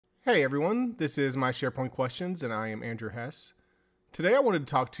Hey everyone, this is my SharePoint Questions and I am Andrew Hess. Today I wanted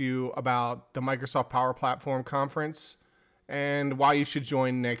to talk to you about the Microsoft Power Platform Conference and why you should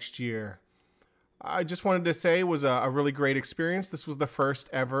join next year. I just wanted to say it was a really great experience. This was the first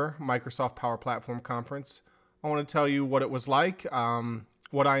ever Microsoft Power Platform Conference. I want to tell you what it was like,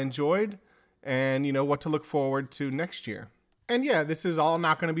 what I enjoyed, and what to look forward to next year. And yeah, this is all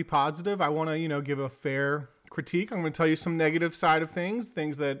not going to be positive. I want to, give a fair critique. I'm going to tell you some negative side of things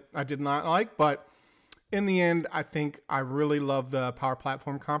that I did not like, but in the end, I think I really love the Power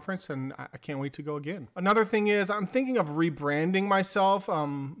Platform Conference and I can't wait to go again. Another thing is I'm thinking of rebranding myself.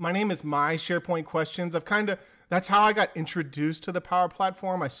 My name is My SharePoint Questions. That's how I got introduced to the Power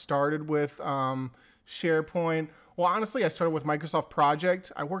Platform. I started with SharePoint. Well, honestly, I started with Microsoft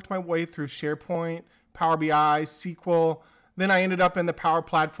Project. I worked my way through SharePoint, Power BI, SQL. Then I ended up in the Power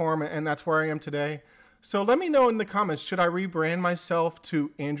Platform and that's where I am today. So let me know in the comments, should I rebrand myself to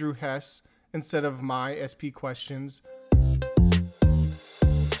Andrew Hess instead of My SP Questions?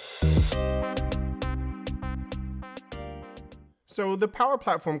 So the Power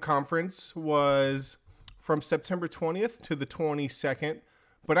Platform Conference was from September 20th to the 22nd,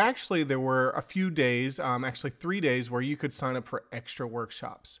 but actually there were a few days, actually 3 days, where you could sign up for extra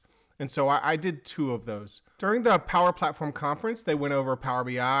workshops. And so I did 2 of those. During the Power Platform Conference, they went over Power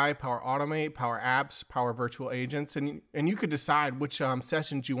BI, Power Automate, Power Apps, Power Virtual Agents, and you could decide which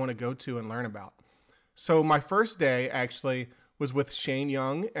sessions you want to go to and learn about. So my first day actually was with Shane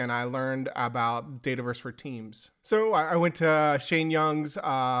Young, and I learned about Dataverse for Teams. So I went to Shane Young's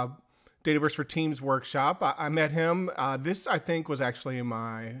Dataverse for Teams workshop. I met him. This, I think, was actually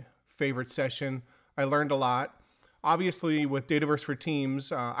my favorite session. I learned a lot. Obviously, with Dataverse for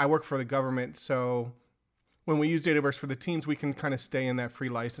Teams, I work for the government, so when we use Dataverse for the Teams, we can kind of stay in that free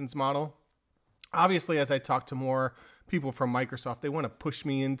license model. Obviously, as I talk to more people from Microsoft, they want to push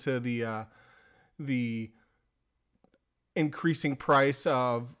me into the increasing price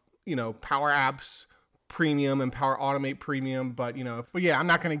of Power Apps Premium and Power Automate Premium, but yeah, I'm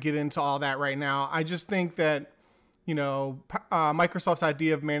not going to get into all that right now. I just think that Microsoft's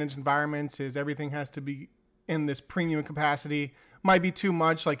idea of managed environments is everything has to be in this premium capacity. Might be too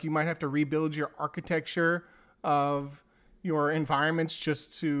much. Like you might have to rebuild your architecture of your environments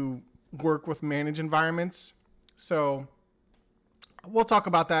just to work with managed environments. So we'll talk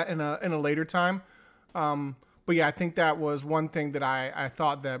about that in a later time. But yeah, I think that was one thing that I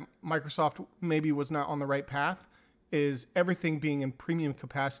thought that Microsoft maybe was not on the right path, is everything being in premium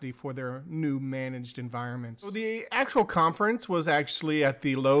capacity for their new managed environments. So the actual conference was actually at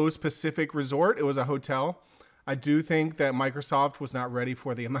the Lowe's Pacific Resort. It was a hotel. I do think that Microsoft was not ready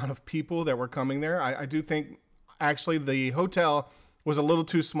for the amount of people that were coming there. I do think actually the hotel was a little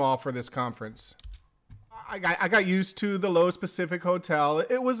too small for this conference. I got used to the Lowe's Pacific Hotel.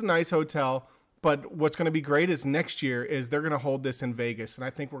 It was a nice hotel, but what's going to be great is next year is they're going to hold this in Vegas, and I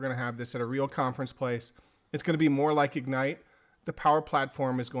think we're going to have this at a real conference place. It's going to be more like Ignite. The Power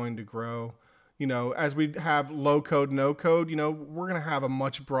Platform is going to grow. As we have low code, no code, we're going to have a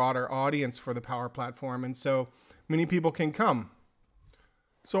much broader audience for the Power Platform. And so many people can come.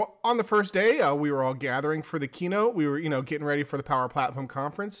 So on the first day, we were all gathering for the keynote. We were, getting ready for the Power Platform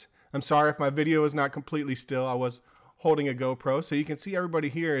Conference. I'm sorry if my video is not completely still. I was holding a GoPro. So you can see everybody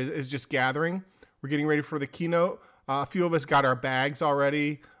here is just gathering. We're getting ready for the keynote. A few of us got our bags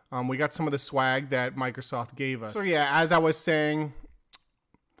already. We got some of the swag that Microsoft gave us. So yeah, as I was saying,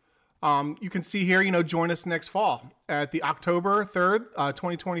 you can see here, join us next fall at the October 3rd,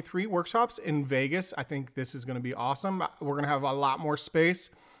 2023 workshops in Vegas. I think this is going to be awesome. We're going to have a lot more space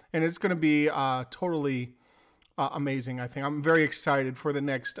and it's going to be totally amazing. I think I'm very excited for the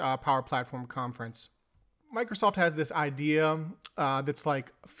next Power Platform Conference. Microsoft has this idea that's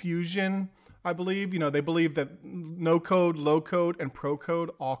like fusion, I believe. They believe that no code, low code, and pro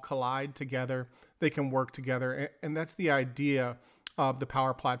code all collide together. They can work together. And that's the idea of the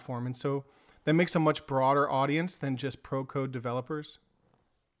Power Platform. And so that makes a much broader audience than just pro code developers.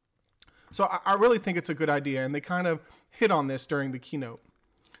 So I really think it's a good idea. And they kind of hit on this during the keynote.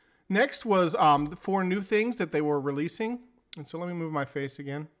 Next was the 4 new things that they were releasing. And so let me move my face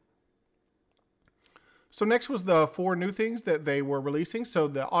again. So next was the 4 new things that they were releasing. So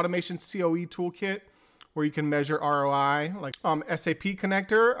the automation COE toolkit, where you can measure ROI, like SAP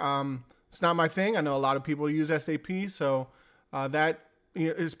connector. It's not my thing. I know a lot of people use SAP, so that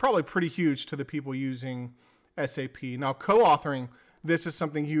is probably pretty huge to the people using SAP. Now, co-authoring, this is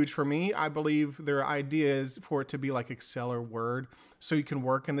something huge for me. I believe their idea is for it to be like Excel or Word, so you can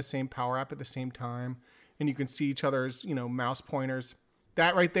work in the same Power App at the same time, and you can see each other's mouse pointers.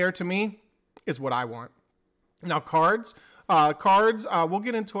 That right there, to me, is what I want. Now, cards, Cards, we'll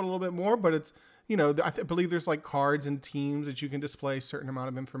get into it a little bit more, but it's, you know, I believe there's like cards and teams that you can display a certain amount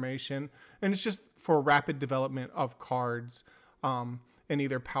of information. And it's just for rapid development of cards in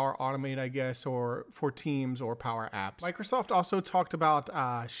either Power Automate, I guess, or for Teams or Power Apps. Microsoft also talked about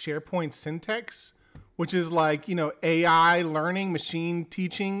SharePoint Syntax, which is like, you know, AI learning, machine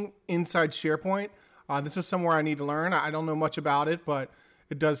teaching inside SharePoint. This is somewhere I need to learn. I don't know much about it, but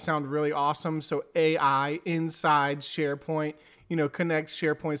it does sound really awesome. So AI inside SharePoint, you know, connects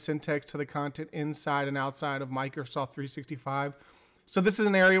SharePoint Syntax to the content inside and outside of Microsoft 365. So this is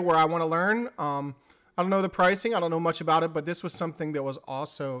an area where I want to learn. I don't know the pricing. I don't know much about it, but this was something that was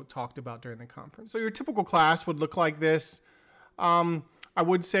also talked about during the conference. So your typical class would look like this. I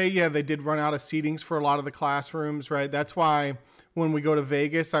would say, yeah, they did run out of seatings for a lot of the classrooms, right? That's why when we go to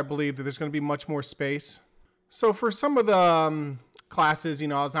Vegas, I believe that there's going to be much more space. So for some of the classes, you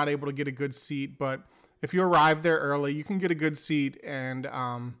know, I was not able to get a good seat, but if you arrive there early, you can get a good seat, and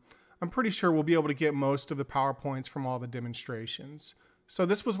I'm pretty sure we'll be able to get most of the PowerPoints from all the demonstrations. So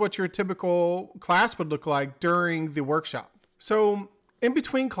this was what your typical class would look like during the workshop. So in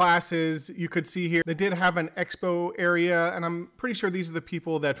between classes, you could see here, they did have an Expo Area, and I'm pretty sure these are the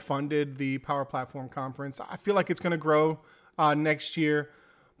people that funded the Power Platform Conference. I feel like it's going to grow next year.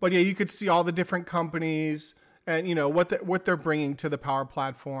 But yeah, you could see all the different companies and, you know, what they're bringing to the Power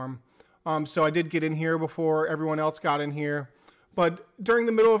Platform. So I did get in here before everyone else got in here. But during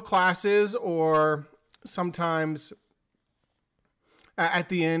the middle of classes, or sometimes at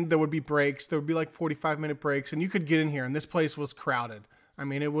the end, there would be breaks. There would be like 45-minute breaks, and you could get in here, and this place was crowded. I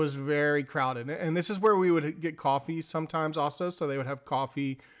mean, it was very crowded. And this is where we would get coffee sometimes also. So they would have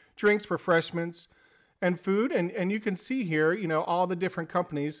coffee, drinks, refreshments, and food. And you can see here, you know, all the different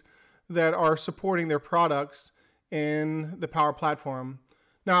companies that are supporting their products in the Power Platform.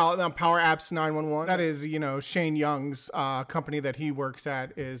 Now Power Apps 911, that is, you know, Shane Young's company that he works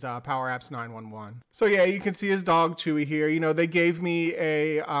at is Power Apps 911. So yeah, you can see his dog Chewie here. You know, they gave me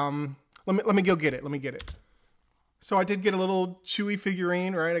a, let me go get it. Let me get it. So I did get a little Chewie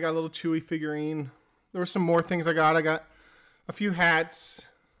figurine, right? I got a little Chewie figurine. There were some more things I got. I got a few hats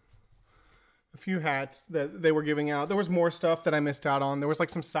that they were giving out. There was more stuff that I missed out on. There was like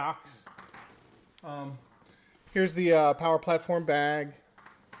some socks. Here's the Power Platform bag.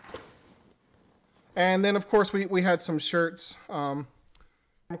 And then, of course, we had some shirts,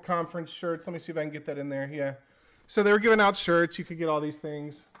 conference shirts. Let me see if I can get that in there. Yeah. So they were giving out shirts. You could get all these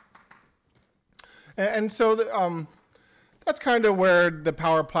things. And so that's kind of where the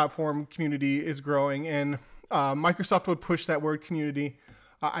Power Platform community is growing. And Microsoft would push that word community.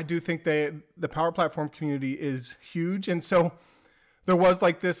 I do think the Power Platform community is huge. And so there was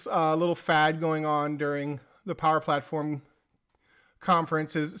like this little fad going on during the Power Platform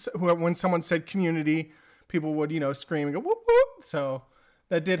conferences. When someone said community, people would, you know, scream and go, whoop, whoop. So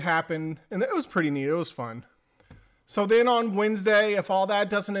that did happen. And it was pretty neat. It was fun. So then on Wednesday, if all that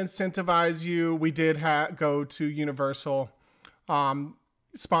doesn't incentivize you, we did go to Universal,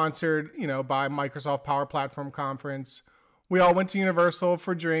 sponsored, you know, by Microsoft Power Platform Conference. We all went to Universal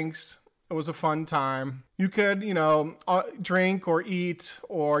for drinks. It was a fun time. You could, you know, drink or eat,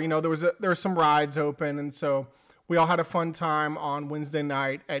 or, you know, there were some rides open, and so we all had a fun time on Wednesday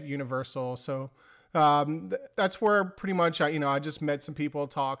night at Universal. So that's where pretty much I just met some people,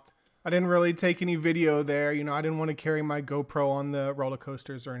 talked. I didn't really take any video there. You know, I didn't want to carry my GoPro on the roller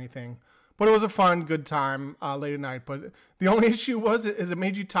coasters or anything. But it was a fun, good time late at night. But the only issue is it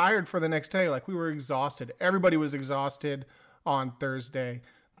made you tired for the next day. Like, we were exhausted. Everybody was exhausted on Thursday,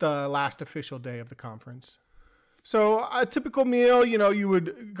 the last official day of the conference. So a typical meal, you know, you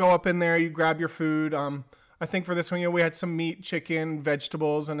would go up in there, you grab your food. I think for this one, you know, we had some meat, chicken,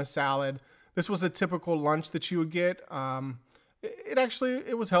 vegetables, and a salad. This was a typical lunch that you would get.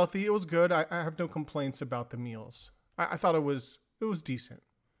 It was healthy. It was good. I have no complaints about the meals. I thought it was decent.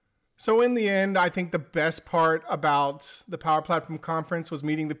 So in the end, I think the best part about the Power Platform Conference was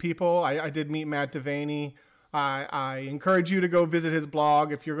meeting the people. I did meet Matt Devaney. I encourage you to go visit his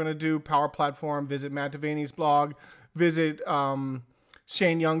blog. If you're going to do Power Platform, visit Matt Devaney's blog. Visit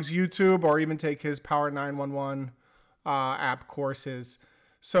Shane Young's YouTube, or even take his Power 911 app courses.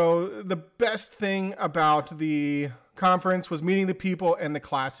 So the best thing about the conference was meeting the people and the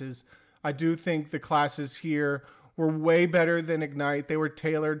classes. I do think the classes here were way better than Ignite. They were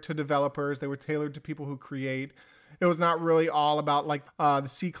tailored to developers. They were tailored to people who create. It was not really all about like the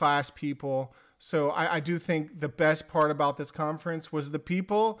C-class people. So I do think the best part about this conference was the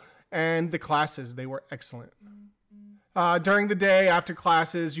people and the classes. They were excellent. During the day after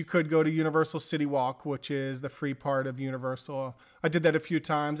classes, you could go to Universal CityWalk, which is the free part of Universal. I did that a few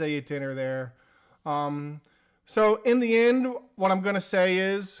times. I ate dinner there. So in the end, what I'm going to say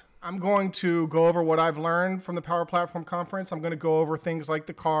is I'm going to go over what I've learned from the Power Platform Conference. I'm going to go over things like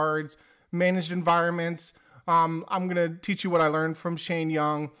the cards, managed environments. I'm going to teach you what I learned from Shane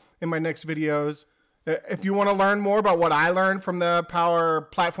Young in my next videos. If you want to learn more about what I learned from the Power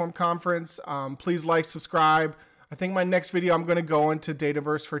Platform Conference, please like, subscribe. I think my next video, I'm going to go into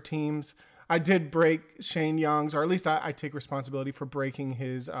Dataverse for Teams. I did break Shane Young's, or at least I take responsibility for breaking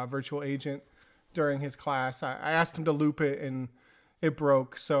his virtual agent during his class. I asked him to loop it and it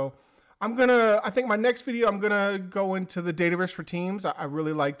broke. So I think my next video, I'm going to go into the Dataverse for Teams. I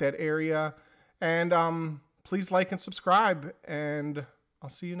really like that area. And please like and subscribe, and I'll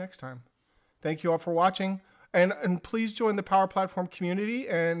see you next time. Thank you all for watching. And please join the Power Platform community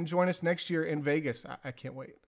and join us next year in Vegas. I can't wait.